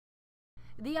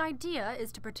The idea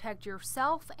is to protect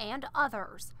yourself and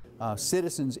others.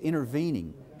 Citizens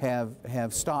intervening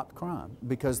have stopped crime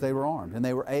because they were armed and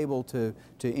they were able to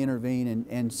intervene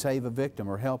and save a victim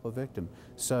or help a victim.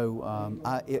 So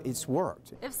it's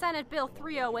worked. If Senate Bill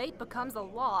 308 becomes a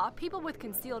law, people with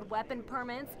concealed weapon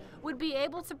permits would be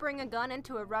able to bring a gun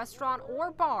into a restaurant or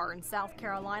bar in South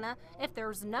Carolina if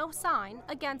there's no sign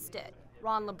against it.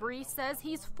 Ron LaBrie says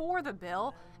he's for the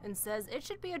bill and says it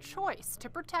should be a choice to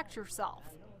protect yourself.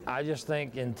 I just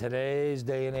think in today's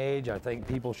day and age, I think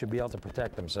people should be able to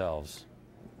protect themselves,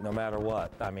 no matter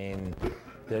what. I mean,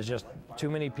 there's just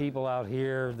too many people out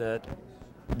here that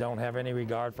don't have any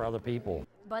regard for other people.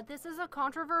 But this is a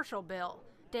controversial bill.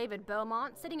 David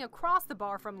Beaumont, sitting across the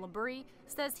bar from LaBrie,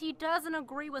 says he doesn't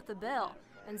agree with the bill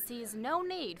and sees no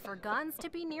need for guns to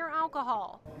be near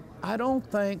alcohol. I don't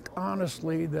think,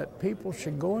 honestly, that people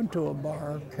should go into a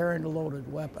bar carrying a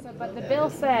loaded weapon. But the bill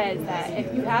says that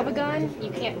if you have a gun, you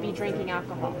can't be drinking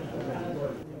alcohol.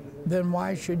 Then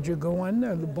why should you go in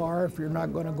there, the bar, if you're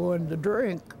not going to go in to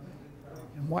drink?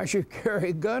 And why should you carry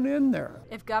a gun in there?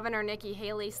 If Governor Nikki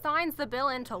Haley signs the bill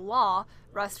into law,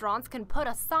 restaurants can put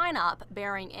a sign up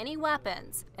bearing any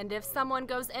weapons. And if someone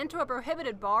goes into a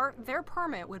prohibited bar, their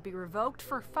permit would be revoked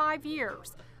for 5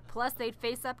 years. Plus, they'd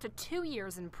face up to 2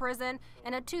 years in prison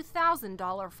and a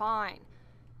 $2,000 fine.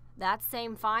 That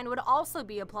same fine would also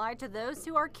be applied to those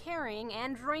who are carrying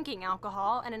and drinking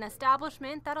alcohol in an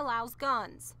establishment that allows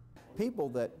guns. People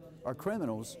that are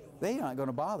criminals, they're not going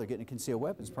to bother getting a concealed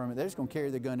weapons permit. They're just going to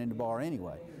carry their gun in the bar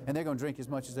anyway, and they're going to drink as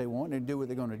much as they want and do what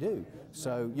they're going to do.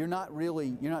 So you're not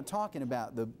talking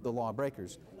about the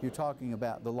lawbreakers. You're talking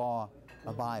about the law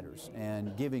abiders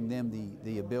and giving them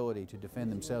the ability to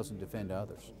defend themselves and defend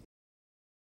others.